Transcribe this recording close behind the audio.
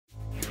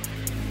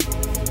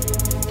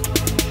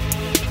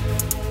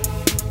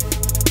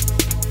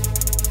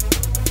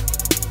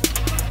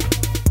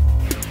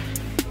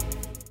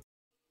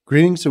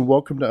Greetings and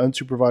welcome to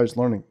Unsupervised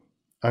Learning.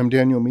 I'm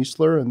Daniel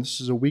Miesler, and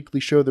this is a weekly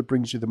show that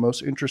brings you the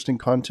most interesting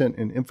content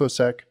in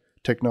InfoSec,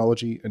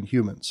 technology, and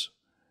humans.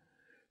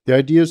 The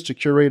idea is to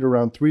curate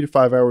around 3 to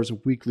 5 hours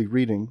of weekly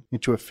reading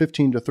into a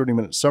 15 to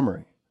 30-minute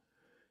summary.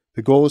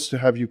 The goal is to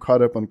have you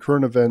caught up on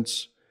current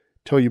events,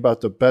 tell you about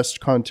the best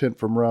content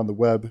from around the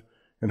web,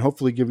 and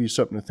hopefully give you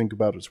something to think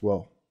about as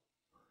well.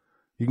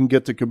 You can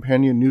get the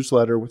companion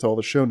newsletter with all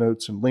the show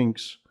notes and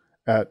links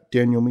at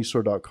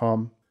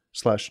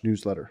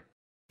danielmiesler.com/newsletter.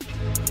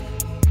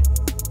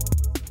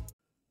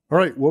 All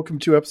right, welcome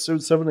to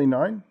episode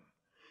 79.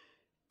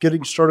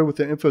 Getting started with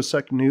the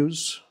InfoSec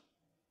news.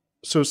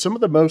 So some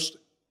of the most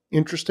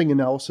interesting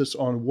analysis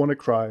on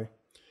WannaCry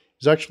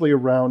is actually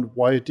around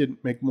why it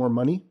didn't make more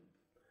money.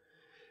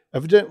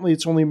 Evidently,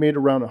 it's only made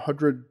around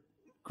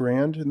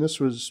 $100,000, and this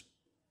was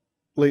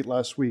late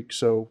last week.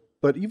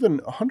 But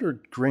even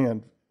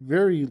 $100,000,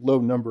 very low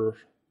number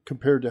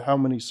compared to how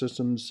many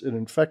systems it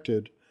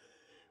infected,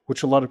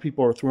 which a lot of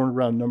people are throwing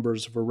around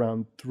numbers of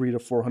around 300,000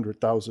 to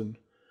 400,000.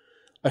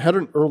 I had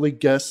an early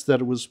guess that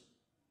it was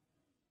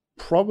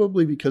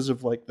probably because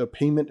of the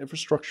payment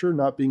infrastructure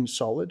not being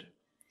solid.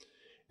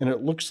 And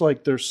it looks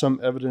like there's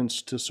some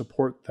evidence to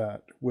support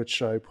that,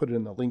 which I put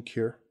in the link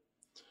here.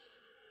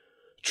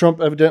 Trump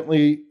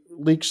evidently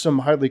leaked some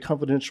highly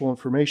confidential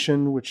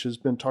information, which has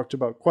been talked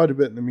about quite a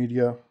bit in the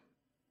media.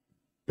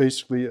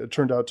 Basically, it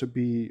turned out to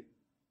be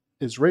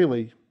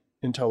Israeli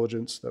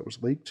intelligence that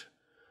was leaked.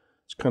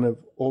 It's kind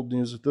of old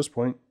news at this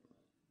point.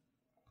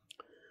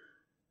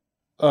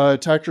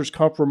 Attackers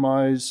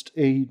compromised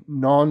a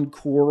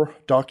non-core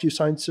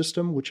DocuSign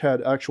system, which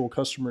had actual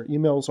customer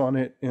emails on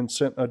it, and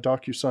sent a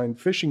DocuSign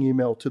phishing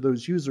email to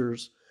those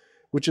users,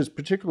 which is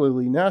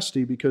particularly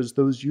nasty because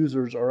those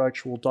users are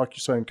actual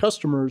DocuSign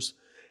customers,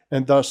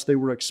 and thus they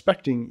were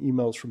expecting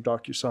emails from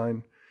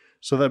DocuSign.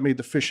 So that made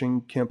the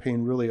phishing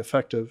campaign really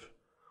effective.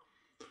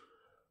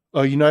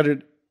 A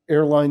United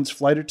Airlines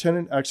flight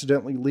attendant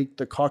accidentally leaked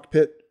the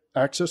cockpit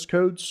access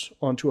codes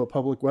onto a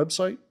public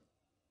website.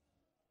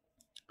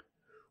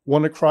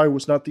 WannaCry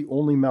was not the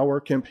only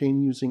malware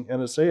campaign using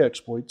NSA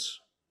exploits.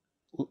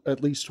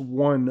 At least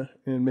one,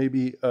 and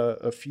maybe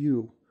a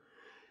few,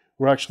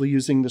 were actually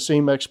using the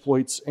same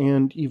exploits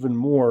and even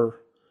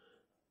more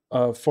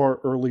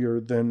far earlier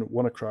than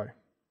WannaCry.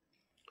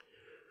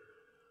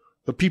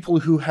 The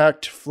people who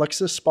hacked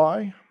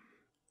FlexiSpy,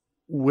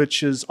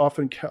 which is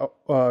often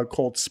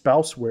called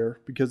spouseware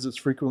because it's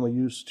frequently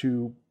used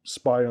to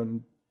spy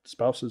on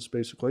spouses,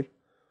 basically.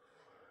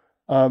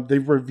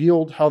 They've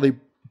revealed how they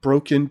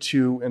broke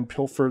into and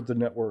pilfered the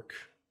network.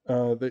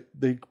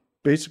 They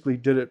basically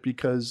did it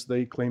because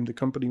they claimed the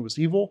company was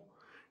evil,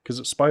 because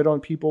it spied on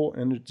people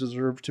and it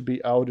deserved to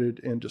be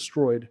outed and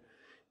destroyed.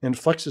 And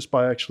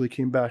FlexiSpy actually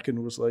came back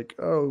and was like,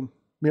 oh,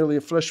 merely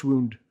a flesh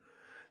wound.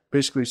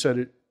 Basically said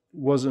it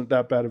wasn't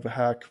that bad of a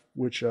hack,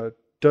 which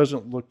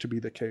doesn't look to be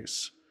the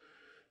case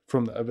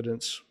from the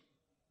evidence.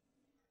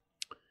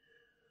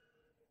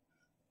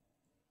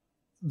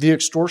 The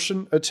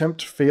extortion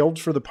attempt failed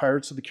for the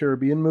Pirates of the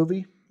Caribbean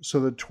movie, so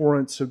the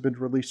torrents have been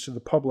released to the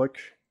public.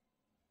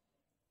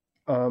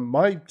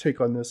 My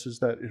take on this is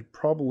that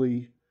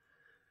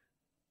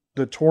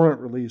the torrent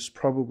release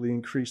probably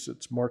increased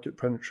its market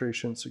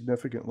penetration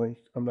significantly.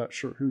 I'm not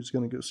sure who's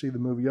going to go see the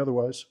movie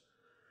otherwise.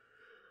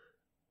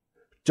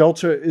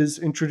 Delta is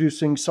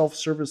introducing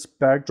self-service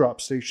bag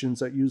drop stations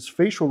that use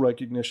facial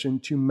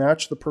recognition to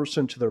match the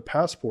person to their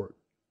passport.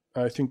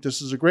 I think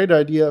this is a great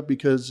idea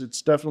because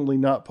it's definitely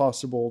not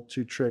possible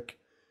to trick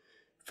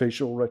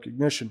facial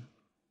recognition.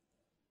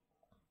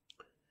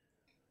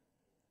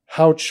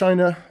 How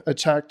China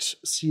attacked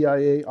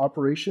CIA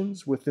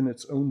operations within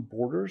its own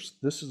borders.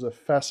 This is a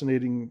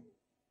fascinating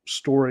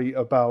story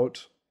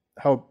about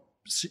how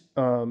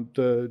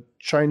the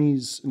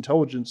Chinese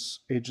intelligence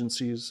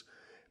agencies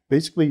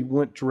basically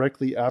went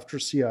directly after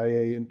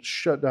CIA and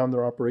shut down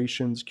their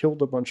operations,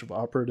 killed a bunch of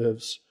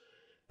operatives.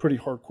 Pretty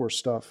hardcore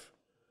stuff.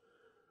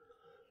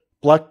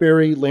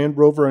 BlackBerry, Land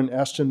Rover, and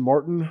Aston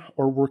Martin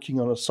are working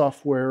on a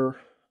software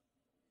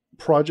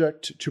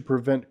project to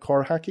prevent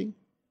car hacking.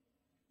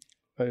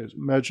 I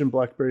imagine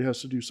BlackBerry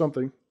has to do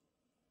something.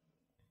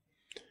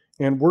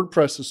 And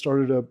WordPress has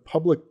started a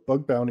public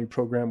bug bounty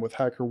program with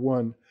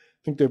HackerOne. I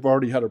think they've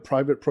already had a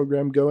private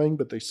program going,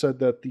 but they said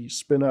that the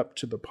spin up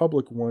to the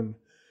public one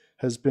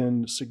has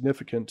been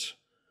significant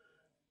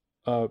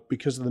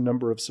because of the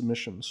number of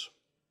submissions.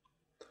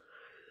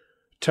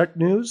 Tech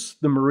news,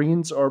 the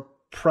Marines are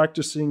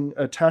practicing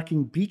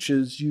attacking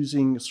beaches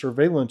using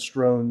surveillance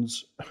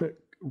drones,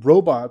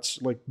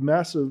 robots, like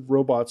massive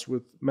robots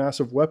with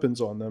massive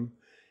weapons on them,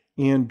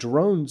 and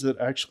drones that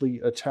actually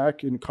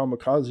attack in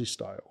kamikaze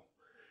style.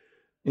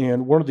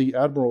 And one of the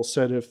admirals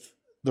said if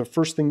the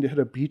first thing to hit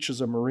a beach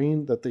is a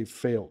Marine, that they've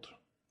failed.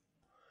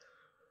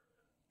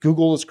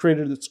 Google has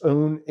created its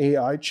own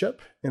AI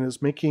chip and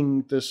is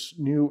making this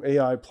new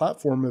AI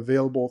platform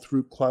available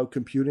through cloud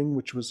computing,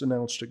 which was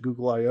announced at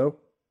Google I/O.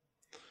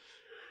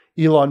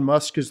 Elon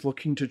Musk is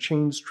looking to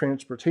change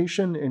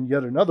transportation in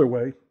yet another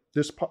way,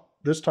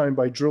 this time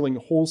by drilling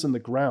holes in the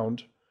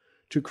ground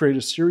to create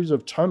a series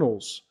of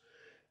tunnels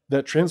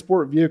that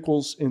transport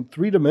vehicles in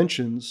 3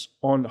 dimensions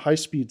on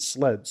high-speed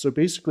sleds. So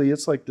basically,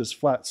 it's like this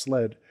flat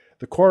sled.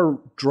 The car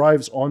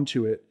drives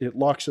onto it, it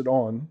locks it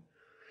on,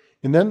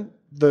 and then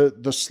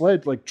the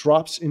sled like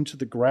drops into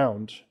the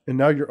ground, and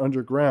now you're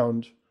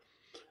underground.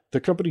 The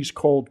company's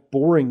called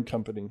Boring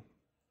Company.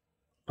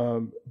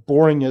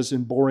 Boring as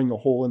in boring a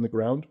hole in the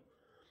ground.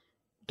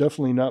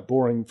 Definitely not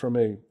boring from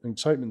an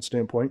excitement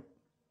standpoint.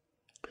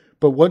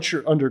 But once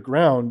you're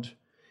underground,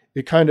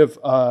 it kind of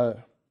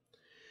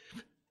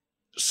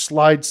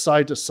slides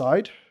side to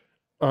side.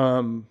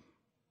 It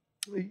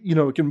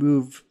can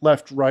move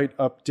left, right,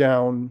 up,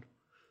 down.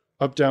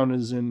 Up, down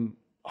is in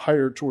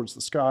higher towards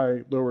the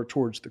sky, lower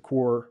towards the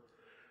core.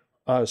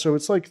 So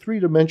it's like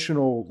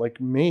 3-dimensional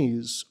like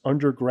maze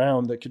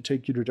underground that could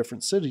take you to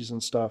different cities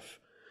and stuff.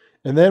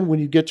 And then when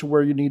you get to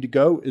where you need to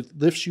go, it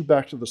lifts you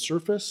back to the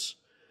surface.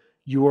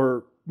 You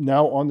are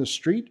now on the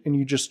street and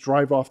you just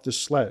drive off this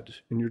sled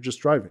and you're just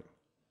driving.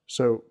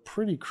 So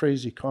pretty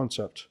crazy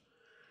concept.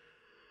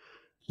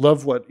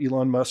 Love what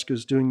Elon Musk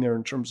is doing there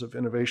in terms of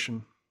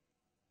innovation.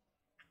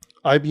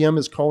 IBM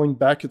is calling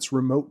back its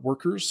remote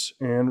workers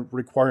and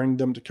requiring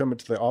them to come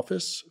into the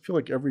office. I feel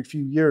like every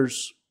few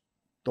years,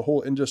 the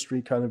whole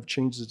industry kind of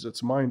changes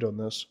its mind on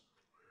this.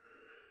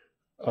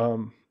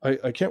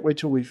 I can't wait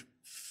till we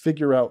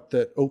figure out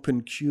that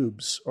open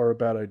cubes are a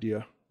bad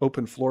idea.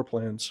 Open floor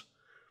plans.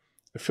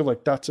 I feel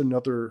like that's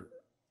another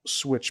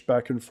switch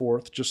back and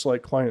forth, just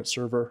like client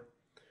server,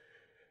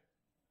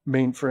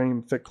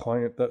 mainframe, thick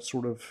client, that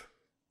sort of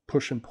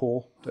push and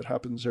pull that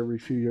happens every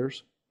few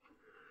years.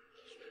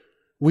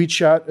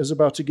 WeChat is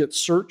about to get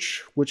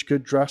search, which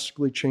could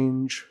drastically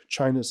change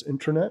China's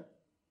internet.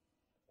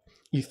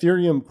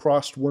 Ethereum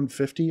crossed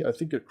 150. I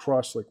think it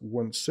crossed like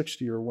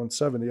 160 or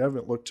 170. I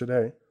haven't looked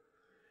today.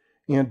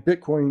 And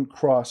Bitcoin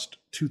crossed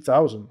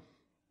 2,000.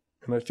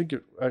 And I think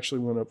it actually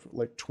went up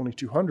like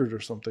 2,200 or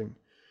something.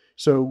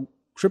 So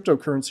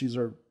cryptocurrencies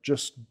are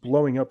just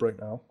blowing up right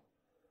now.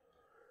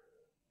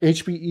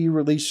 HPE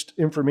released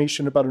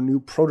information about a new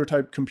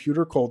prototype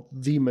computer called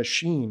The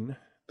Machine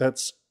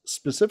that's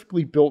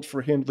specifically built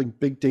for handling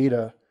big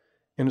data.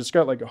 And it's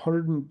got like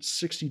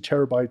 160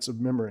 terabytes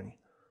of memory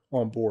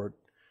on board.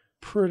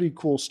 Pretty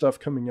cool stuff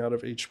coming out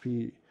of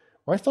HPE.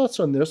 My thoughts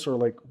on this are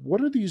like,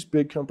 what are these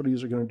big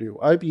companies are going to do?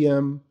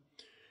 IBM,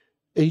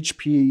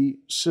 HP,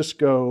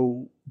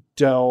 Cisco,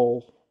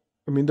 Dell.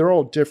 I mean, they're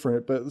all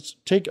different, but let's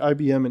take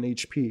IBM and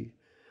HP.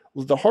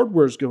 Well, the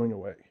hardware is going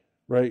away,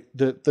 right?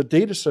 The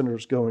data center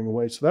is going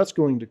away, so that's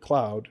going to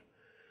cloud.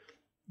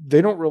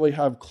 They don't really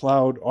have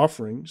cloud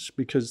offerings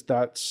because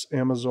that's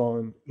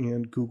Amazon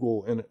and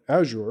Google and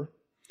Azure.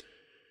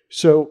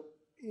 So,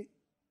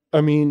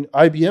 I mean,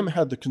 IBM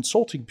had the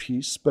consulting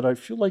piece, but I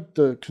feel like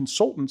the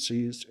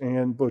consultancies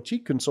and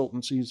boutique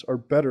consultancies are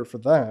better for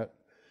that.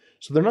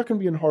 So they're not going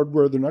to be in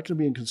hardware. They're not going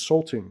to be in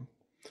consulting.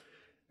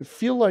 I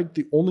feel like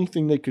the only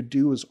thing they could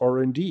do is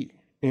R&D.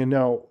 And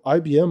now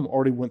IBM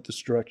already went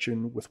this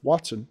direction with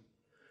Watson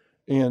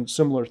and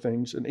similar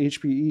things. And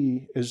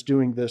HPE is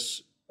doing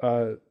this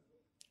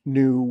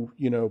new,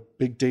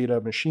 big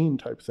data machine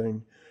type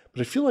thing.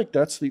 But I feel like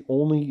that's the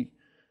only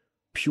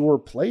pure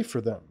play for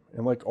them.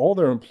 And like all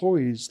their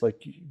employees,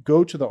 like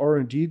go to the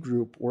R&D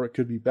group or it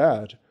could be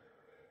bad.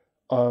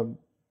 I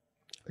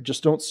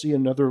just don't see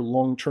another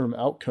long-term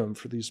outcome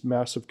for these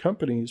massive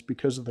companies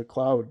because of the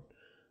cloud,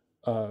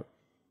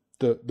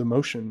 the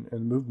motion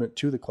and movement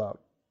to the cloud.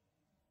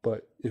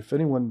 But if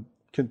anyone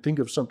can think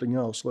of something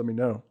else, let me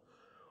know.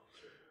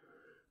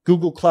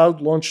 Google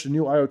Cloud launched a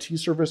new IoT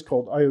service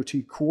called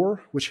IoT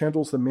Core, which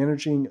handles the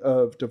managing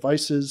of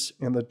devices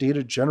and the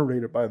data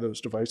generated by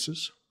those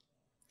devices.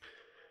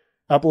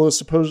 Apple is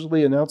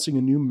supposedly announcing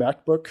a new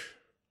MacBook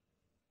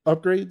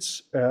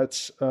upgrades at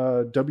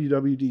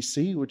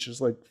WWDC, which is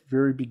like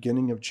very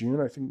beginning of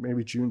June. I think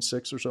maybe June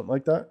 6th or something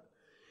like that.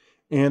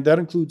 And that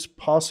includes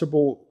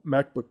possible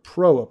MacBook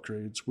Pro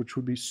upgrades, which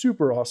would be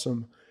super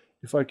awesome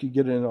if I could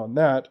get in on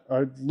that.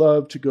 I'd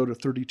love to go to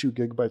 32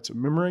 gigabytes of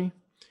memory.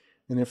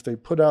 And if they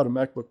put out a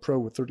MacBook Pro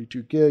with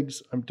 32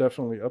 gigs, I'm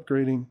definitely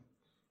upgrading.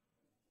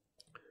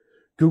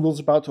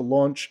 Google's about to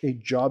launch a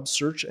job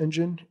search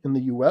engine in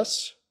the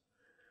US.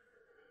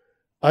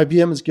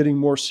 IBM is getting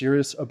more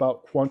serious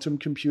about quantum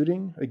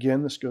computing.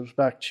 Again, this goes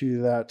back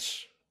to that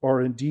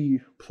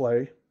R&D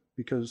play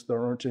because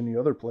there aren't any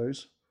other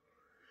plays.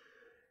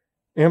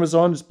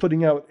 Amazon is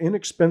putting out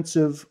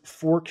inexpensive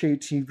 4K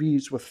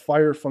TVs with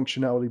Fire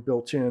functionality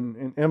built in.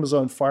 And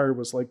Amazon Fire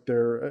was like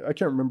I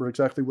can't remember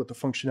exactly what the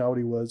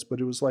functionality was, but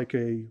it was like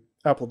a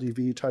Apple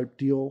TV type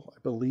deal, I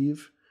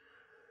believe.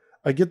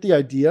 I get the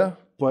idea,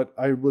 but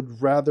I would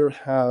rather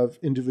have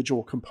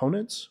individual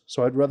components.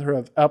 So I'd rather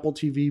have Apple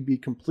TV be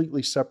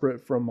completely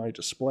separate from my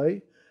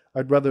display.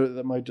 I'd rather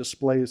that my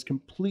display is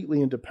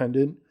completely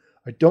independent.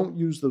 I don't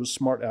use those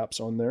smart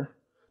apps on there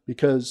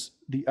because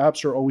the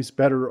apps are always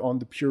better on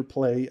the pure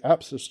play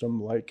app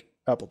system like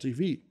Apple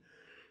TV.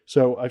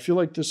 So I feel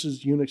like this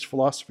is Unix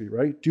philosophy,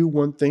 right? Do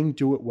one thing,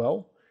 do it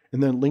well,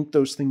 and then link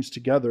those things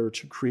together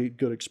to create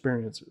good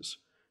experiences.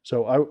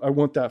 So I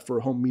want that for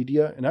home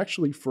media and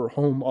actually for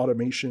home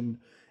automation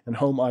and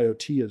home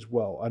IoT as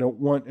well. I don't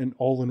want an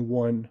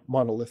all-in-one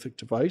monolithic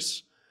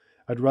device.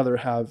 I'd rather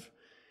have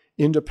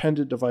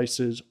independent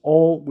devices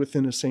all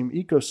within the same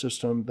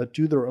ecosystem that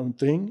do their own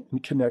thing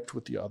and connect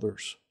with the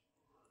others.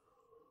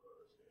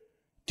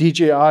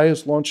 DJI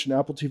has launched an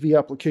Apple TV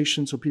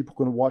application so people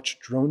can watch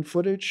drone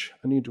footage.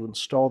 I need to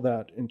install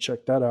that and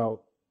check that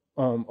out.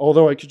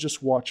 Although I could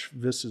just watch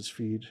Vis's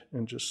feed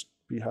and just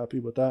be happy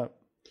with that.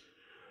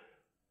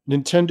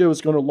 Nintendo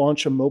is going to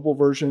launch a mobile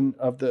version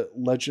of The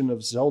Legend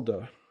of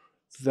Zelda.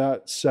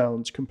 That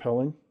sounds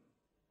compelling.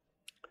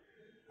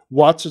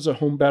 Watts is a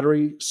home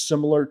battery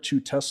similar to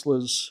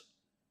Tesla's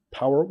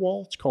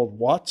Powerwall. It's called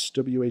Watts,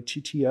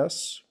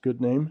 W-A-T-T-S. Good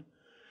name.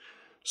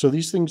 So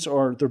these things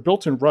they're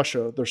built in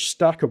Russia. They're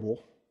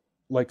stackable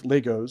like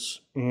Legos,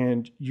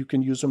 and you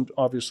can use them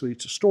obviously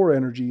to store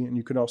energy, and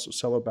you can also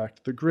sell it back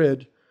to the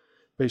grid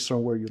based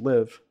on where you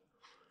live.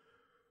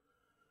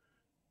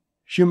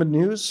 Human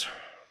news.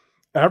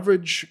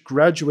 Average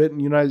graduate in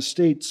the United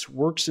States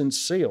works in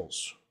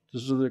sales.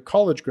 This is a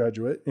college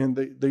graduate, and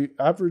the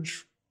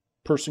average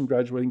person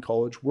graduating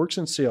college works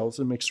in sales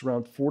and makes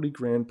around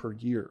 $40,000 per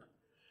year.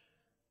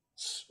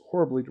 It's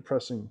horribly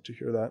depressing to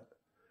hear that.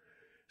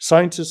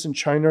 Scientists in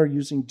China are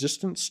using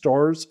distant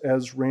stars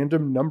as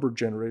random number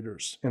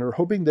generators and are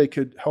hoping they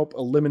could help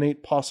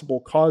eliminate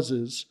possible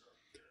causes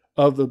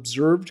of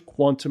observed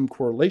quantum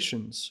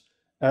correlations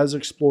as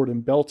explored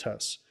in Bell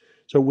tests.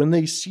 So when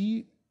they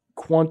see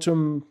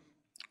quantum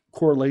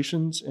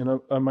correlations,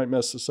 and I might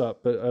mess this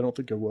up, but I don't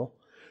think I will.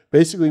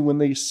 Basically, when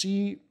they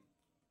see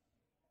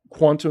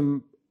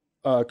quantum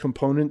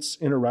components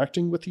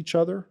interacting with each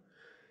other,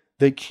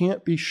 they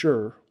can't be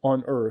sure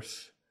on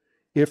Earth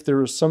if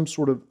there is some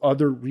sort of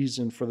other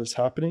reason for this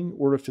happening,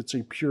 or if it's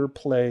a pure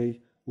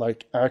play,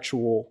 like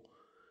actual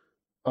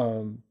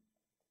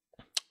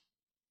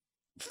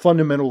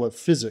fundamental of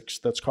physics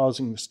that's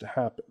causing this to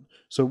happen.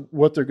 So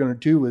what they're going to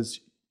do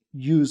is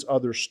use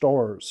other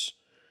stars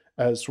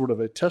as sort of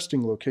a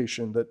testing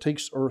location that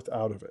takes Earth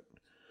out of it.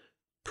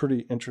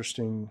 Pretty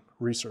interesting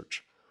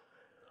research.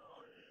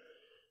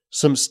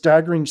 Some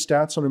staggering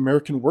stats on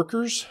American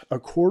workers. A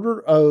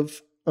quarter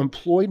of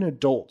employed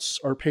adults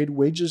are paid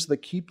wages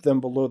that keep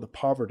them below the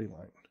poverty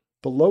line.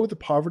 Below the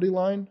poverty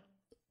line,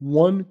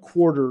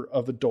 1/4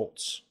 of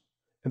adults.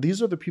 And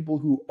these are the people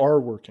who are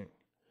working.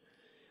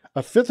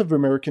 A fifth of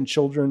American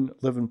children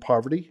live in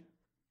poverty.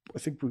 I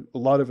think a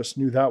lot of us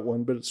knew that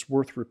one, but it's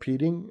worth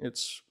repeating.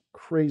 It's a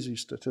crazy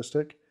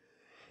statistic.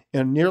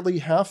 And nearly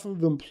half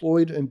of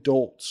employed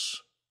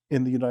adults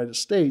in the United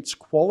States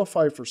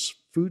qualify for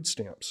food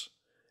stamps.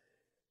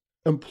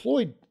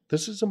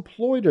 This is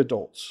employed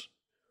adults.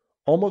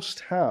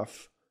 Almost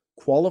half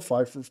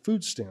qualify for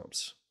food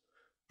stamps.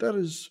 That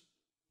is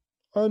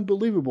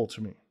unbelievable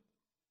to me.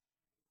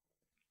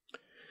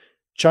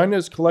 China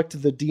has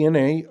collected the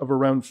DNA of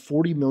around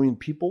 40 million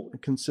people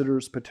and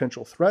considers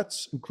potential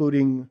threats,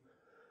 including,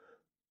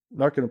 I'm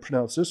not going to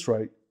pronounce this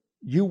right,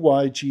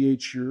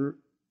 Uyghurs,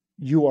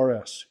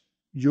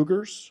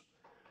 Uyghurs,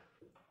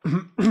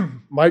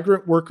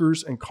 migrant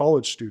workers, and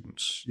college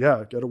students.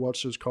 Yeah, got to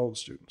watch those college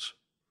students.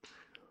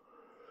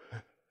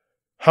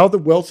 How the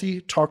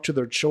wealthy talk to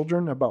their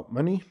children about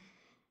money.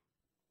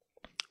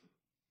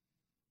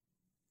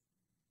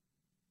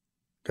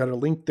 Got a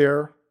link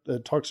there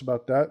that talks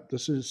about that.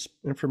 This is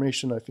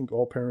information I think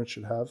all parents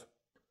should have.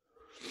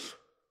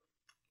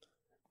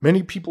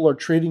 Many people are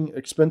trading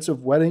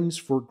expensive weddings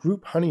for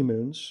group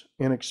honeymoons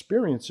and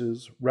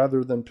experiences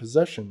rather than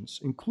possessions,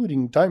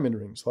 including diamond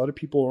rings. A lot of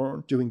people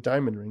aren't doing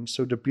diamond rings,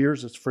 so De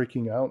Beers is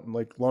freaking out and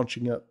like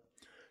launching up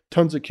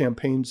tons of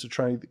campaigns to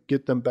try and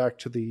get them back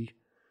to the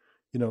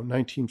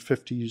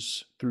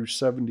 1950s through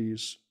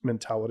 70s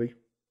mentality.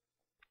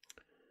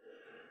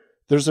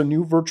 There's a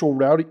new virtual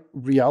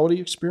reality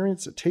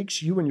experience that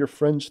takes you and your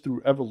friends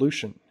through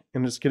evolution,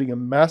 and it's getting a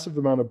massive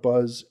amount of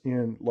buzz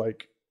in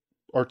like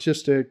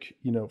artistic,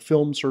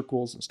 film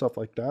circles and stuff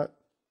like that.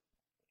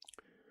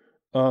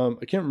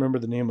 I can't remember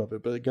the name of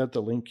it, but I got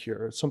the link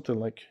here. It's something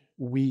like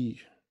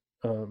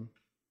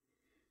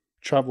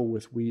Travel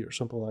with We or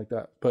something like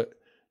that. But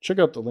check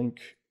out the link.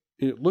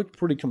 It looked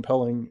pretty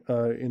compelling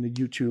in a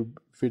YouTube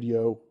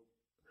video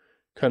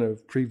kind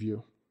of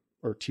preview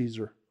or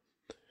teaser.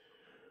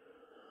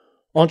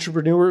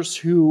 Entrepreneurs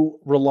who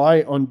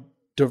rely on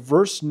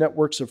diverse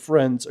networks of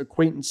friends,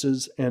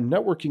 acquaintances, and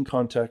networking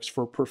contacts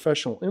for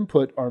professional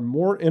input are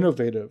more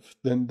innovative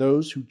than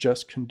those who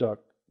just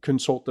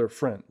consult their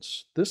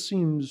friends. This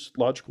seems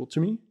logical to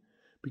me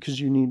because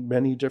you need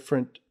many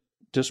different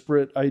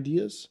disparate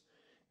ideas.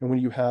 And when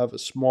you have a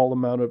small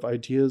amount of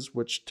ideas,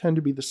 which tend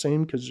to be the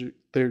same because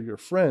they're your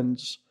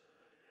friends,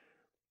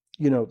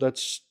 you're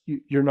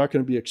not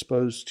going to be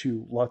exposed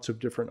to lots of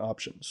different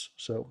options.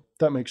 So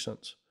that makes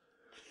sense.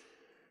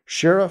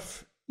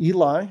 Sheriff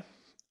Eli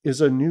is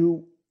a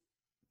new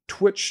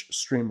Twitch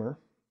streamer.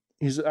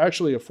 He's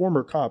actually a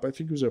former cop. I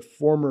think he was a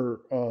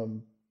former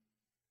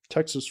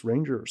Texas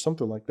Ranger or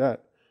something like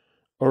that,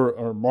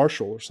 or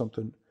Marshal or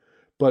something,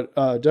 but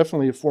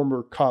definitely a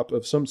former cop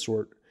of some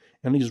sort.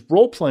 And he's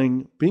role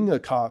playing being a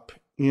cop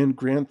in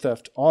Grand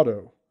Theft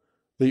Auto,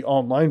 the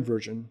online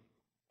version.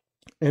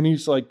 And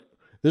he's like,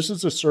 this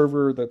is a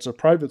server that's a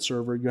private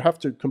server. You have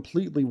to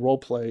completely role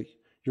play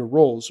your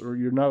roles or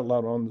you're not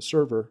allowed on the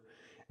server.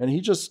 And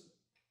he just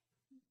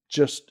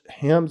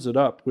hams it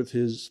up with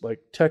his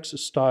like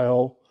Texas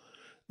style.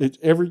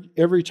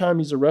 Every time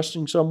he's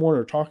arresting someone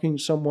or talking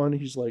to someone,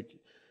 he's like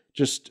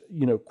just,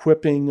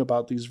 quipping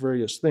about these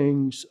various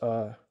things.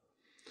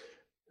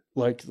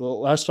 Like the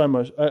last time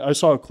I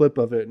saw a clip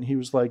of it and he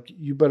was like,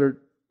 you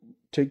better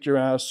take your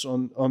ass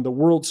on the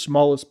world's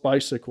smallest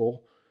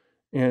bicycle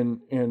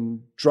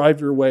and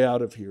drive your way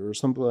out of here or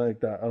something like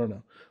that. I don't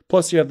know.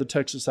 Plus you have the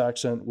Texas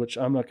accent, which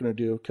I'm not going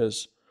to do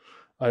because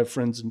I have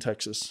friends in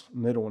Texas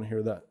and they don't want to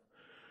hear that.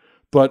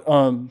 But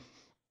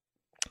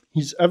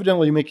he's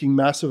evidently making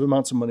massive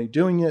amounts of money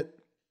doing it.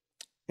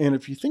 And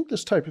if you think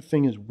this type of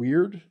thing is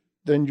weird,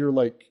 then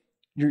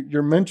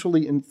you're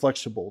mentally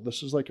inflexible.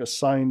 This is like a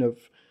sign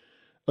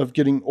of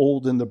getting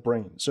old in the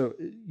brain. So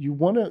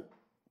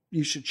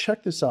you should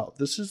check this out.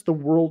 This is the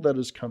world that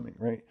is coming,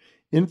 right?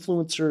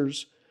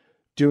 Influencers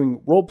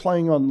doing role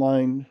playing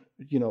online,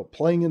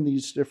 playing in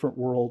these different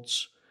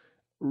worlds,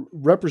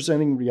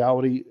 representing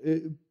reality.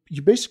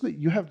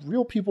 You have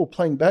real people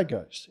playing bad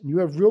guys and you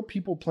have real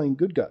people playing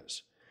good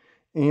guys,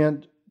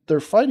 and they're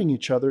fighting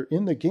each other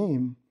in the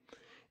game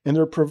and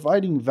they're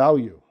providing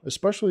value,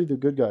 especially the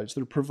good guys.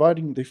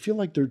 They feel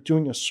like they're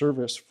doing a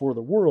service for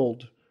the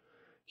world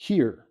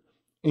here.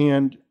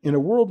 And in a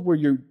world where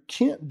you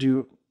can't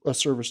do a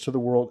service to the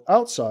world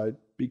outside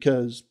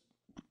because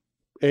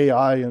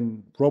AI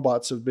and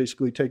robots have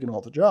basically taken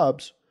all the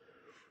jobs,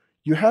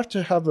 you have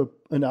to have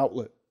an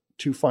outlet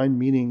to find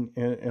meaning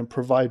and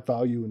provide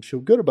value and feel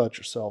good about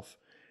yourself.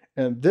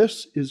 And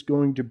this is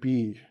going to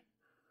be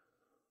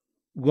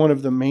one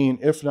of the main,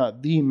 if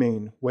not the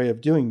main way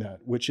of doing that,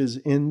 which is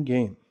in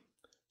game.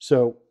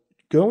 So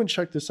go and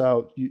check this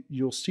out.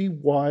 You'll see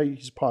why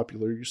he's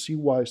popular. You see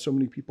why so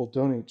many people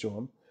donate to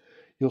him.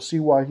 You'll see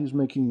why he's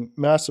making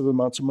massive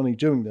amounts of money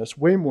doing this,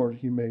 way more than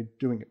he made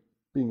doing it,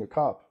 being a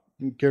cop.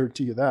 I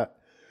guarantee you that.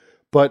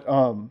 But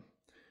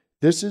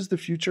this is the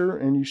future,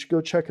 and you should go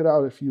check it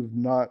out if you've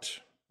not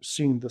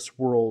seen this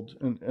world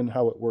and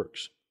how it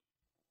works.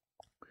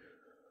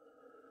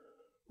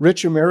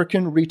 Rich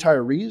American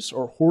retirees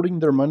are hoarding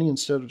their money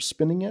instead of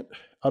spending it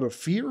out of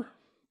fear,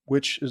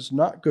 which is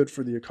not good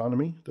for the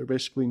economy. They're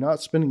basically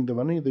not spending the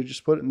money. They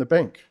just put it in the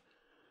bank.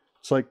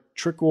 It's like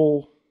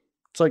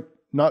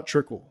not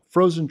trickle,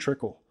 frozen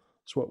trickle.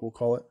 That's what we'll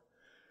call it.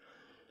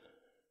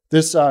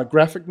 This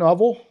graphic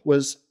novel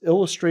was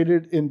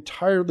illustrated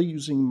entirely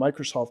using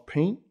Microsoft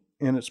Paint,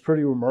 and it's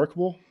pretty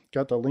remarkable.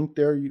 Got the link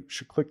there. You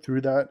should click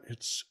through that.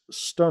 It's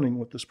stunning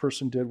what this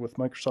person did with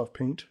Microsoft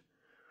Paint.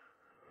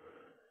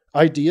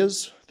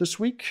 Ideas this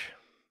week.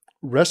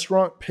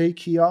 Restaurant pay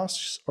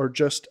kiosks are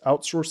just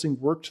outsourcing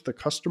work to the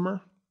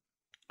customer.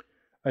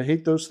 I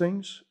hate those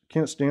things.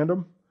 Can't stand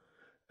them.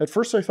 At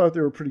first I thought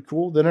they were pretty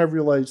cool. Then I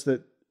realized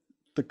that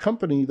the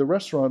company, the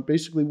restaurant,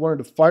 basically wanted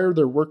to fire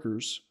their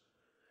workers,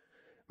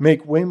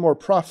 make way more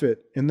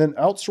profit, and then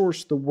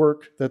outsource the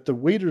work that the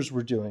waiters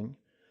were doing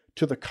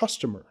to the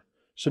customer.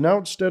 So now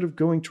instead of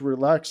going to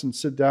relax and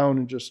sit down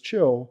and just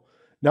chill,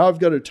 now I've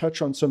got to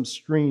touch on some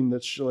screen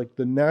that's like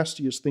the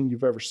nastiest thing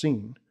you've ever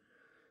seen.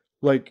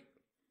 Like,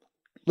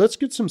 let's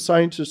get some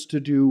scientists to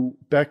do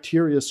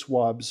bacteria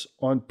swabs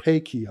on pay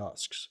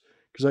kiosks,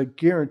 because I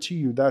guarantee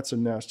you that's a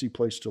nasty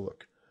place to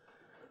look.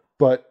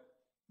 But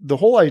the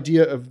whole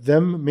idea of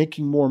them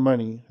making more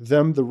money,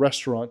 the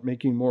restaurant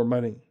making more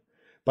money,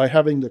 by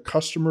having the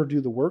customer do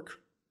the work,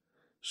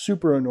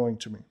 super annoying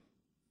to me.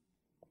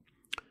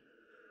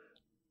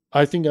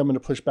 I think I'm going to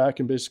push back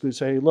and basically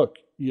say, hey, look,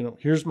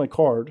 here's my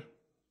card,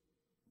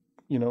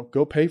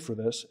 go pay for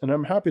this. And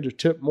I'm happy to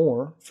tip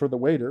more for the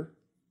waiter,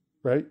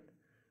 right?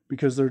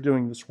 Because they're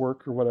doing this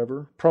work or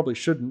whatever. Probably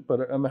shouldn't, but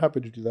I'm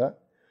happy to do that.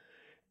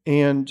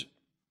 And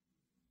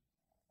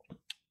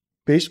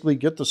basically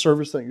get the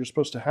service that you're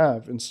supposed to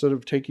have instead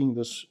of taking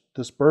this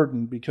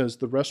burden because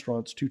the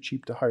restaurant's too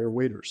cheap to hire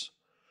waiters.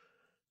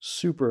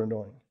 Super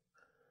annoying.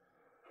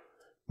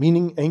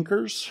 Meaning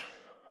anchors.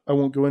 I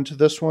won't go into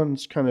this one.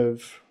 It's kind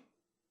of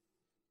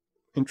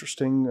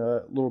interesting,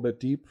 a little bit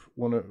deep.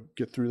 Want to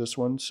get through this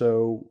one,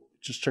 so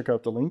just check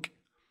out the link.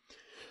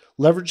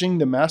 Leveraging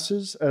the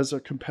masses as a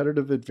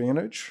competitive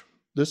advantage.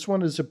 This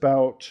one is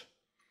about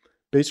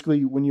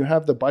basically when you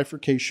have the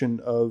bifurcation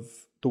of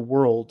the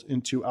world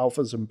into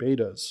alphas and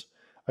betas.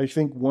 I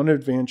think one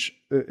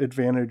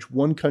advantage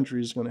one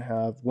country is going to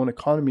have, one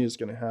economy is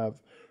going to have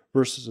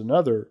versus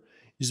another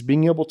is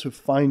being able to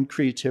find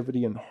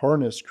creativity and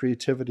harness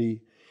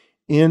creativity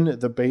in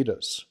the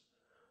betas,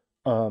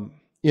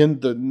 in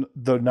the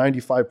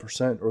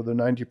 95% or the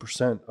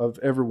 90% of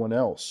everyone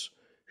else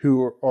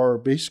who are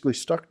basically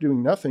stuck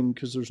doing nothing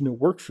because there's no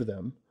work for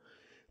them.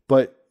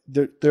 But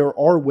there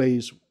are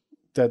ways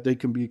that they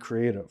can be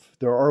creative.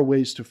 There are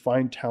ways to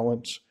find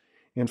talent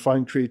and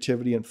find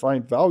creativity and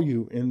find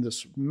value in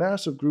this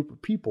massive group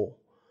of people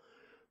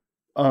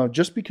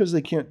Just because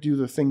they can't do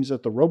the things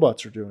that the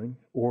robots are doing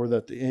or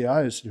that the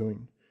AI is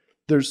doing,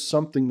 there's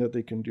something that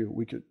they can do.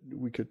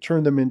 We could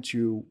turn them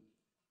into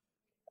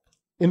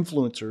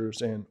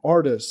influencers and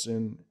artists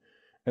and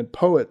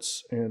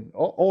poets and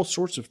all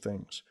sorts of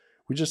things.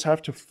 We just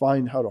have to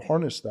find how to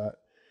harness that.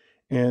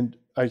 And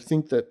I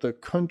think that the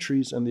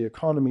countries and the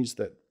economies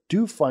that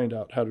do find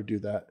out how to do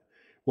that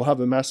will have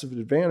a massive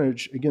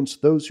advantage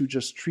against those who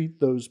just treat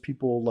those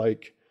people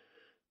like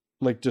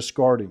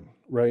discarding,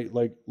 right?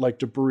 Like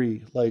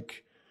debris,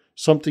 like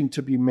something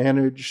to be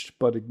managed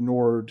but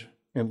ignored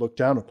and looked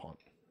down upon.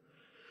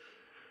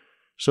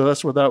 So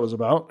that's what that was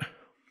about.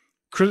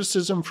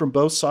 Criticism from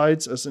both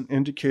sides as an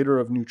indicator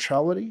of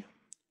neutrality.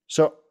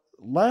 So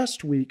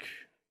last week,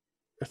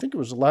 I think it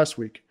was last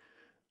week,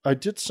 I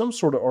did some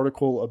sort of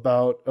article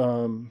about, I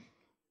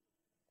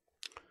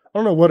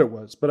don't know what it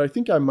was, but I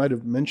think I might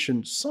have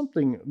mentioned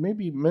something,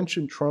 maybe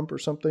mentioned Trump or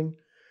something.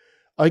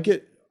 I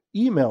get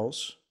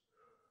emails.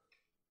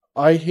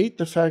 I hate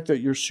the fact that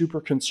you're super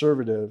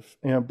conservative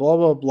and blah,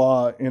 blah,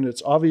 blah. And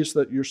it's obvious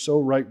that you're so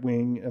right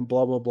wing and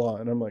blah, blah, blah.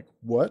 And I'm like,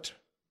 what?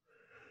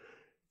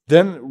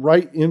 Then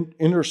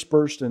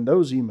interspersed in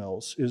those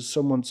emails is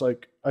someone's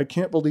like, I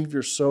can't believe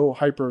you're so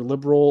hyper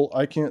liberal.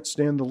 I can't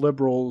stand the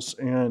liberals.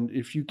 And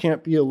if you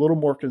can't be a little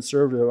more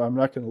conservative, I'm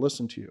not going to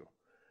listen to you.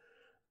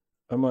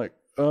 I'm like,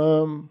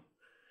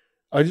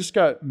 I just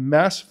got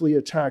massively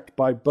attacked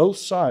by both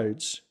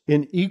sides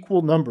in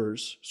equal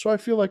numbers. So I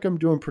feel like I'm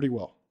doing pretty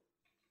well.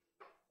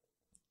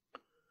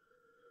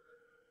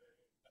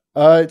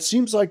 It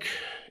seems like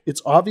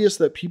it's obvious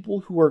that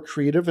people who are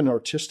creative and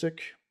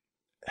artistic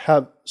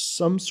have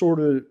some sort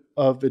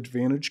of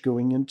advantage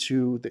going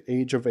into the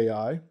age of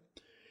AI.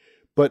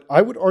 But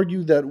I would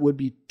argue that it would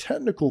be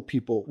technical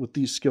people with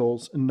these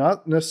skills and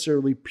not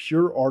necessarily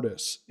pure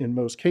artists in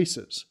most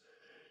cases.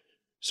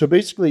 So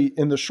basically,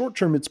 in the short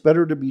term, it's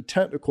better to be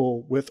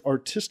technical with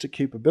artistic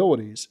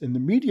capabilities. In the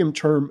medium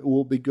term, it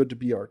will be good to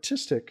be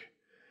artistic.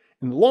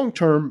 In the long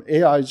term,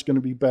 AI is going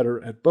to be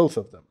better at both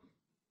of them.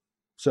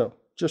 So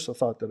just a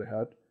thought that I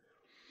had.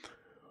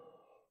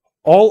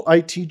 All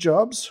IT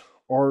jobs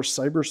are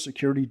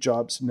cybersecurity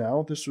jobs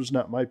now. This was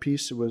not my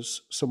piece. It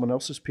was someone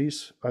else's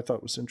piece. I thought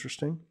it was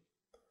interesting.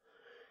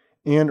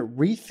 And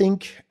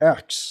Rethink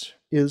X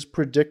is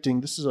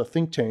predicting, this is a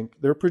think tank,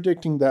 they're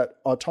predicting that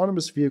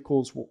autonomous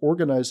vehicles will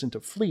organize into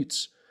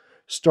fleets,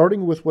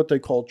 starting with what they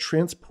call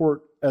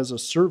transport as a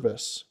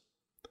service,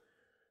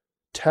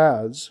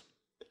 TaaS.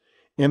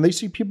 And they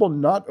see people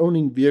not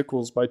owning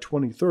vehicles by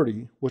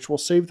 2030, which will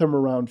save them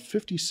around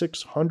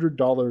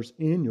 $5,600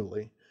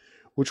 annually,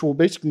 which will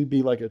basically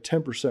be like a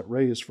 10%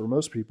 raise for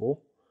most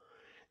people.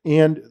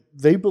 And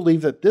they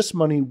believe that this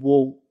money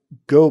will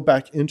go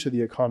back into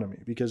the economy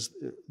because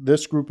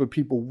this group of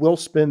people will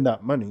spend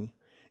that money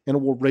and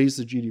it will raise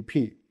the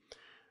GDP.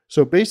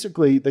 So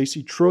basically, they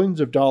see trillions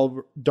of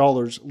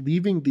dollars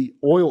leaving the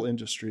oil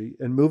industry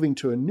and moving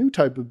to a new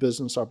type of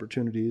business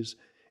opportunities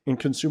and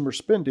consumer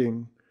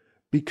spending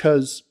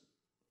because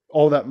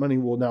all that money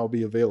will now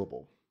be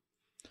available.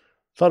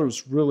 Thought it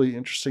was really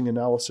interesting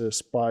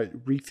analysis by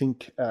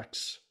Rethink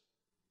X.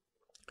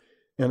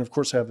 And of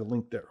course, I have the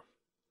link there.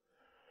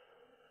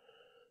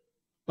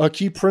 A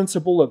key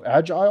principle of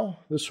Agile.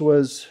 This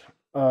was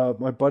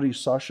my buddy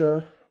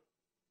Sasha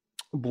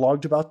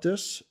blogged about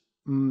this.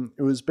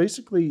 It was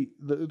basically,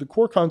 the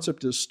core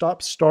concept is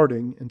stop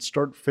starting and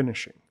start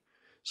finishing.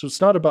 So it's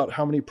not about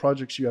how many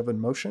projects you have in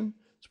motion.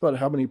 It's about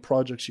how many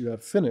projects you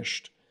have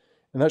finished.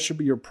 And that should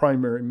be your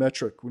primary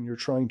metric when you're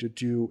trying to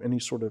do any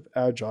sort of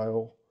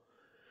Agile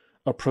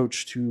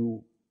approach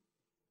to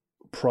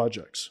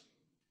projects.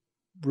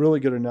 Really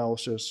good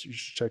analysis. You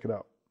should check it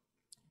out.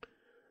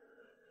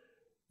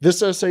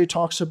 This essay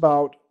talks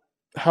about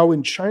how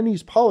in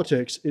Chinese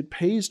politics, it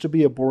pays to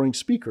be a boring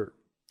speaker.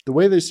 The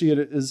way they see it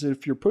is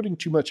if you're putting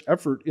too much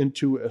effort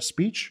into a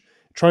speech,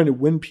 trying to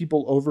win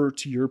people over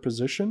to your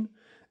position,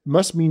 it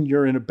must mean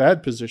you're in a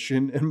bad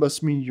position and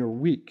must mean you're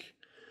weak.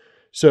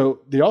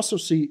 So they also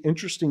see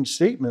interesting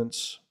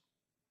statements.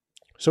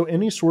 So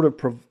any sort of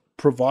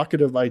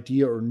provocative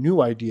idea or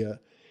new idea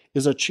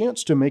is a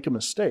chance to make a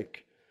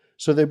mistake.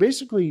 So they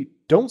basically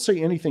don't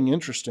say anything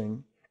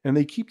interesting and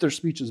they keep their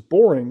speeches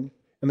boring,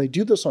 and they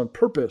do this on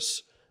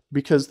purpose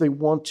because they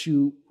want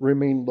to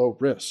remain low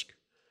risk.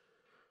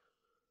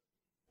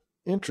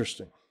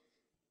 Interesting.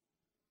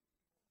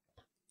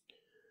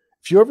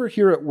 If you ever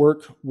hear at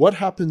work, what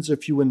happens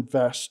if you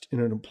invest in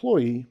an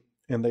employee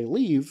and they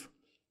leave?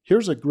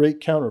 Here's a great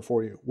counter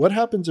for you. What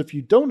happens if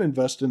you don't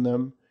invest in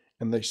them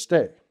and they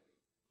stay?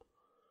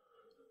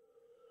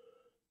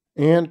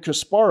 And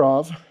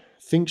Kasparov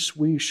thinks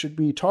we should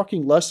be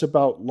talking less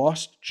about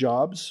lost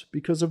jobs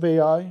because of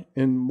AI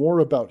and more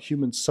about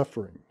human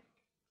suffering.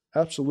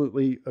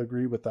 Absolutely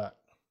agree with that.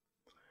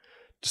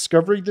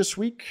 Discovery this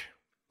week.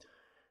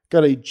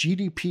 Got a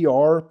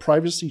GDPR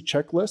privacy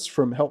checklist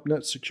from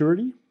HelpNet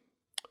Security.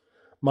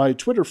 My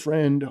Twitter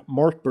friend,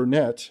 Mark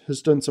Burnett,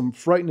 has done some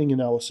frightening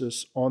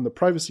analysis on the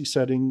privacy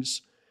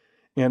settings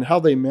and how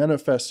they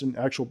manifest in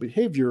actual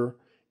behavior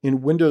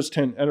in Windows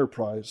 10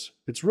 Enterprise.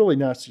 It's really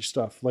nasty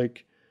stuff,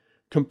 like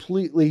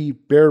completely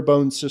bare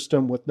bones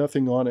system with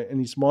nothing on it, and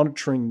he's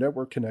monitoring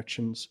network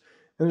connections,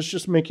 and it's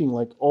just making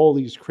like all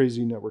these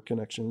crazy network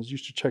connections. You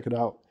should check it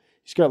out.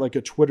 He's got like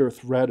a Twitter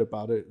thread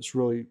about it. It's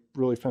really,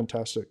 really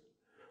fantastic.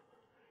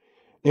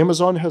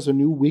 Amazon has a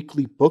new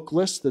weekly book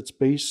list that's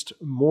based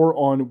more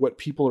on what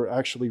people are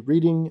actually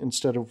reading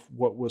instead of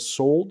what was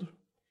sold.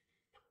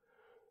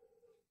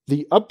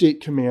 The update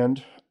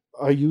command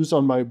I use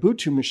on my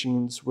Ubuntu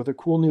machines with a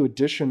cool new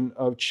addition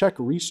of check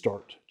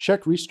restart.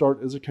 Check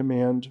restart is a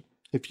command.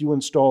 If you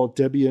install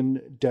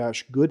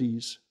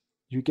Debian-goodies,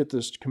 you get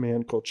this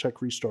command called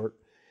check restart.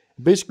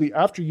 Basically,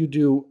 after you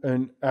do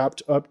an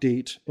apt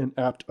update and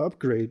apt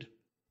upgrade,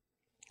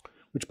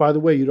 which by the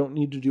way, you don't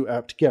need to do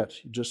apt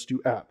get, you just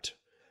do apt.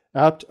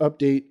 Apt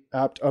update,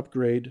 apt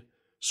upgrade,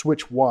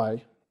 switch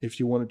Y if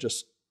you want to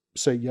just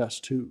say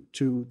yes to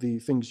the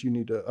things you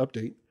need to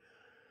update.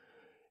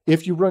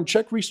 If you run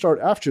check restart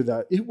after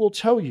that, it will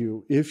tell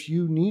you if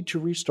you need to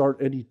restart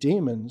any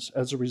daemons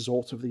as a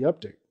result of the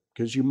update,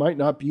 because you might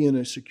not be in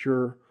a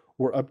secure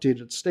or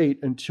updated state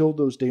until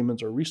those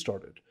daemons are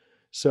restarted.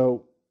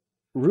 So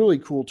really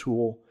cool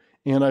tool.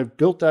 And I've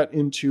built that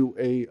into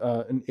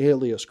an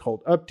alias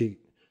called update.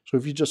 So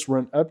if you just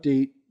run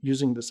update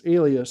using this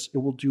alias, it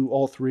will do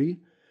all three: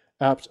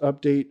 apt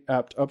update,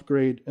 apt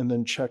upgrade, and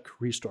then check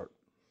restart.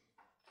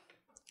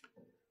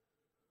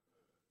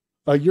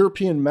 A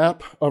European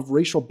map of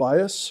racial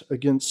bias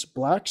against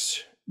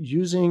blacks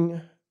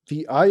using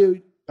the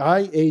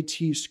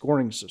IAT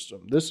scoring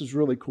system. This is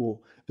really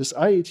cool. This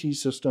IAT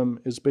system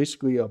is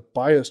basically a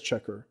bias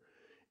checker.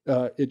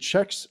 It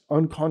checks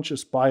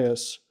unconscious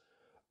bias,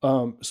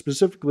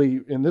 specifically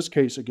in this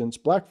case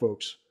against black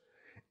folks.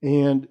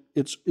 And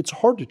it's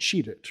hard to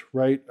cheat it,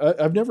 right?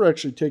 I've never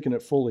actually taken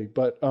it fully,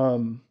 but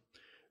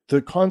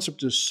the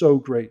concept is so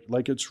great.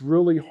 Like, it's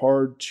really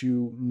hard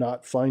to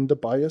not find the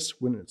bias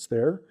when it's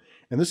there.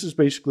 And this is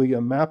basically a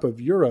map of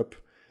Europe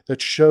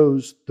that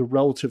shows the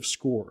relative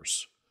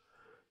scores.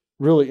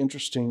 Really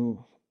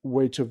interesting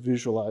way to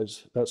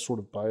visualize that sort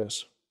of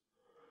bias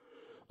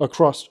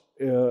across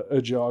a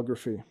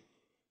geography.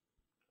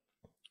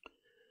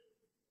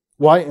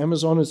 Why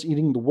Amazon is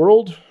eating the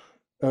world.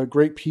 A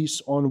great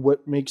piece on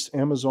what makes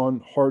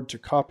Amazon hard to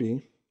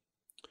copy.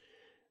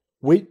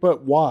 Wait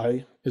But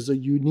Why is a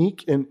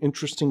unique and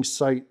interesting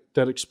site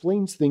that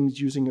explains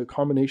things using a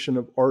combination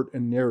of art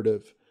and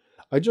narrative.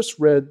 I just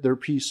read their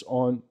piece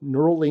on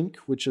Neuralink,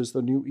 which is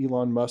the new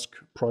Elon Musk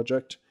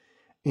project,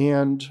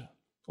 and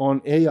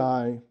on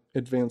AI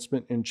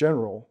advancement in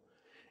general.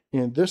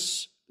 And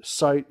this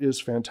site is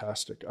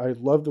fantastic. I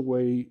love the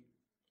way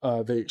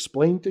they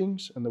explain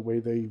things and the way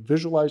they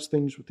visualize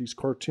things with these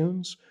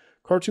cartoons.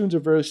 Cartoons are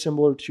very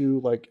similar to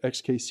like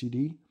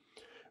XKCD,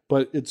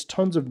 but it's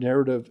tons of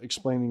narrative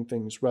explaining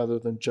things rather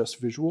than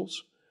just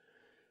visuals.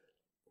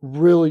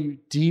 Really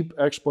deep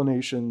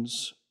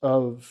explanations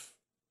of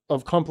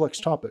complex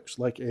topics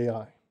like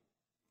AI.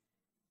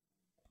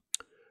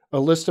 A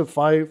list of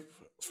 5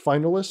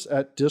 finalists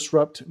at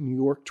Disrupt New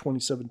York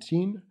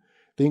 2017.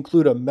 They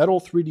include a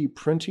metal 3D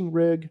printing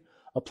rig,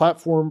 a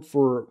platform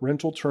for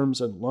rental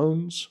terms and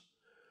loans,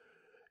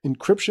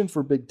 encryption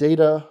for big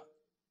data,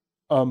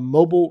 a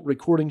mobile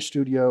recording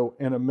studio,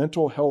 and a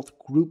mental health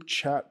group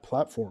chat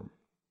platform.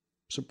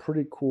 Some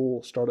pretty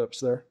cool startups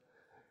there.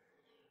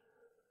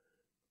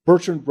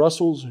 Bertrand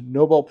Russell's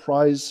Nobel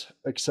Prize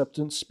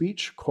acceptance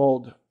speech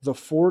called The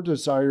 4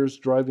 Desires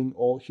Driving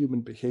All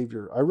Human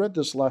Behavior. I read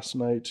this last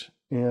night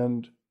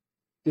and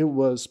it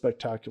was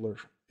spectacular.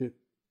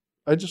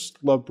 I just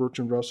love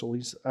Bertrand Russell.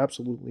 He's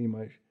absolutely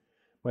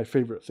my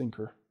favorite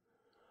thinker.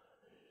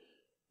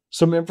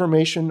 Some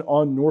information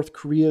on North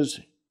Korea's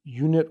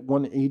Unit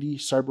 180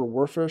 cyber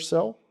warfare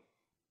cell.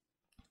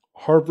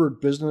 Harvard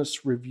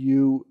Business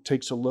Review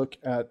takes a look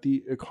at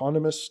the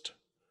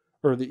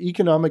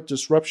economic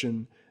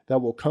disruption that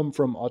will come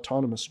from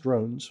autonomous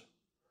drones.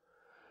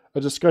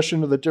 A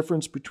discussion of the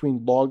difference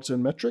between logs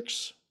and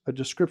metrics. A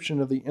description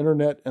of the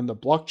internet and the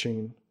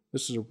blockchain.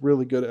 This is a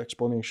really good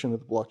explanation of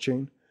the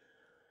blockchain.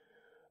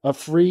 A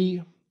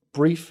free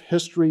brief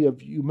history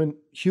of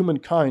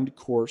humankind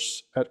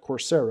course at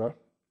Coursera.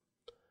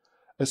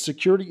 A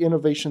security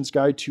innovations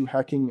guide to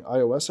hacking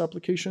iOS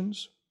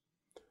applications,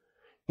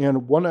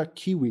 and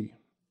WannaKiwi,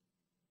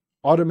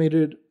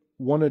 automated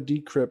Wanna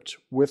decrypt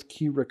with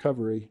key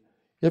recovery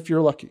if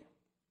you're lucky,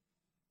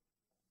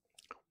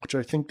 which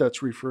I think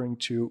that's referring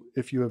to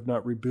if you have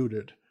not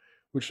rebooted,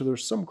 which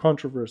there's some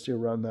controversy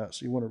around that,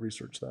 so you want to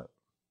research that.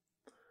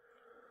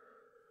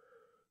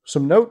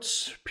 Some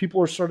notes.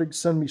 People are starting to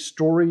send me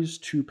stories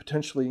to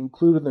potentially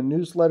include in the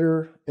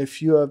newsletter.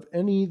 If you have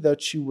any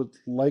that you would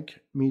like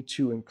me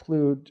to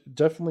include,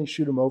 definitely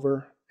shoot them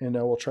over and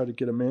I will try to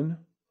get them in.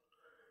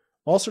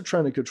 Also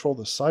trying to control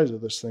the size of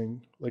this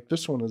thing. Like,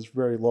 this one is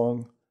very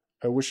long.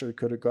 I wish I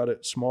could have got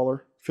it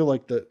smaller. I feel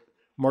like that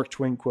Mark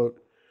Twain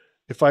quote,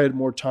 if I had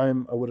more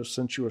time, I would have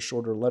sent you a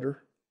shorter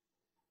letter.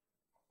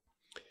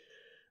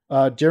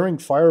 Daring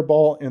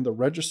Fireball and the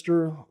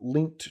Register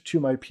linked to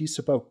my piece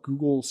about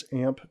Google's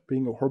AMP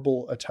being a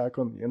horrible attack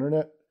on the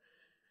internet.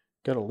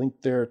 Got a link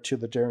there to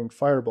the Daring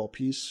Fireball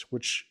piece,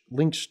 which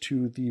links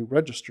to the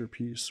Register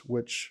piece,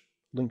 which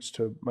links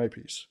to my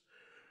piece.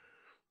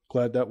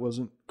 Glad that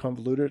wasn't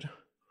convoluted.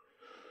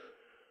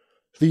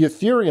 The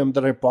Ethereum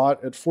that I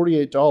bought at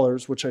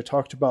 $48, which I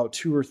talked about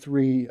 2 or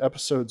 3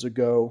 episodes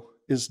ago,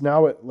 is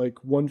now at like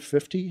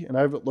 $150, and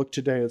I haven't looked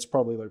today. It's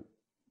probably like,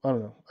 I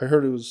don't know. I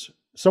heard it was,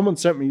 someone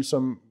sent me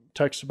some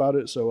text about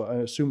it, so I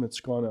assume it's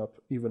gone up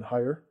even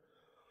higher.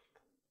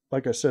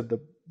 Like I said,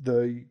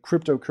 the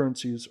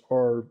cryptocurrencies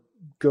are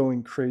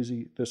going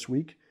crazy this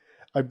week.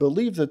 I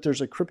believe that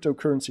there's a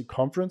cryptocurrency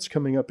conference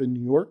coming up in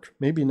New York,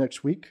 maybe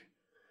next week.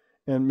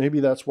 And maybe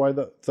that's why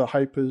the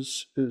hype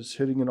is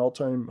hitting an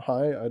all-time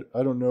high.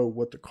 I don't know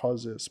what the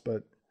cause is,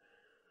 but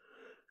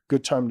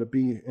good time to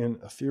be in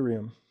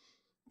Ethereum,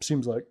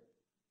 seems like.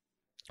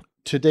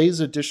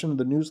 Today's edition of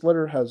the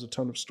newsletter has a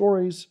ton of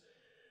stories.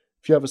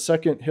 If you have a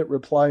second, hit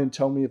reply and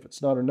tell me if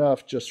it's not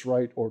enough, just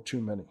right, or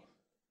too many.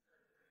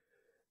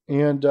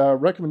 And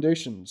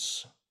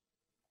recommendations.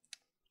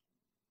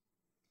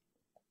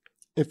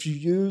 If you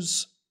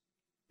use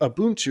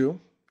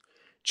Ubuntu,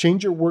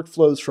 change your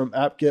workflows from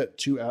apt-get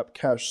to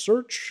apt-cache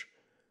search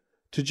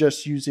to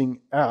just using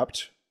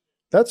apt.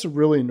 That's a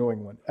really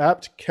annoying one.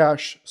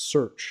 Apt-cache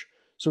search.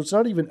 So it's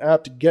not even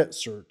apt-get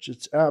search.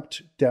 It's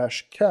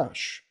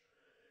apt-cache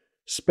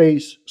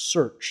space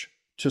search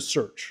to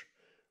search.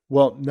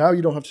 Well, now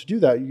you don't have to do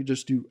that. You can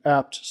just do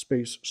apt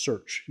space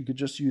search. You could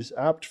just use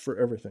apt for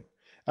everything.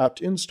 Apt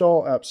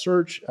install, apt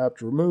search,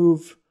 apt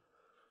remove,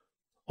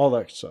 all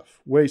that stuff.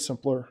 Way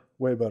simpler,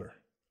 way better.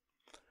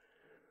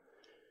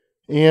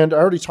 And I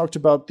already talked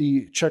about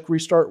the check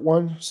restart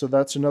one, so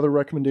that's another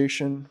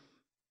recommendation.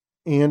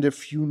 And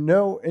if you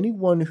know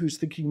anyone who's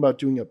thinking about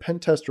doing a pen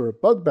test or a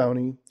bug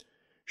bounty,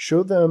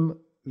 show them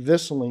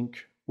this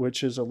link,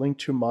 which is a link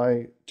to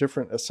my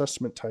different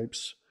assessment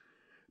types,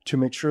 to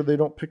make sure they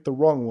don't pick the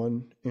wrong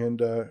one and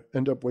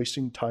end up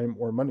wasting time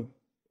or money,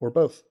 or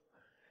both.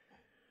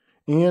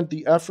 And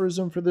the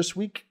aphorism for this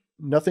week: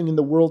 nothing in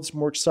the world is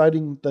more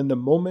exciting than the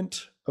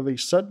moment of a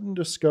sudden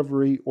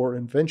discovery or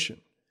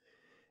invention.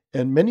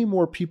 And many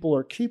more people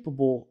are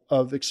capable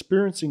of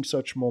experiencing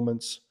such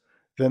moments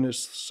than is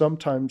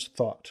sometimes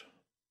thought.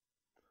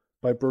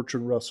 By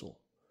Bertrand Russell.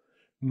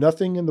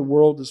 Nothing in the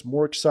world is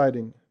more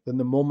exciting than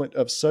the moment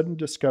of sudden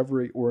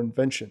discovery or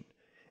invention,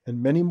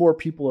 and many more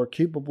people are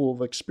capable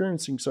of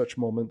experiencing such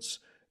moments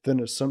than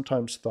is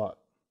sometimes thought.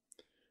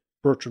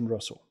 Bertrand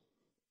Russell.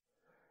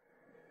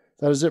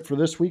 That is it for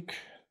this week.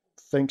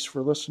 Thanks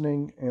for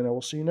listening, and I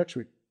will see you next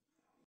week.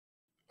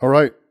 All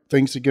right.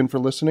 Thanks again for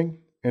listening.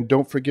 And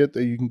don't forget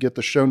that you can get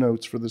the show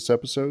notes for this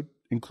episode,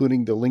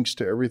 including the links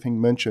to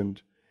everything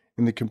mentioned,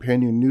 in the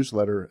companion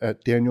newsletter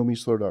at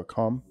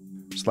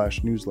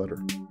danielmiessler.com/newsletter.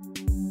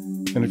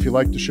 And if you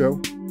like the show,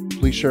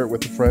 please share it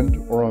with a friend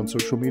or on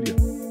social media.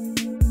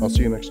 I'll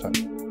see you next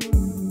time.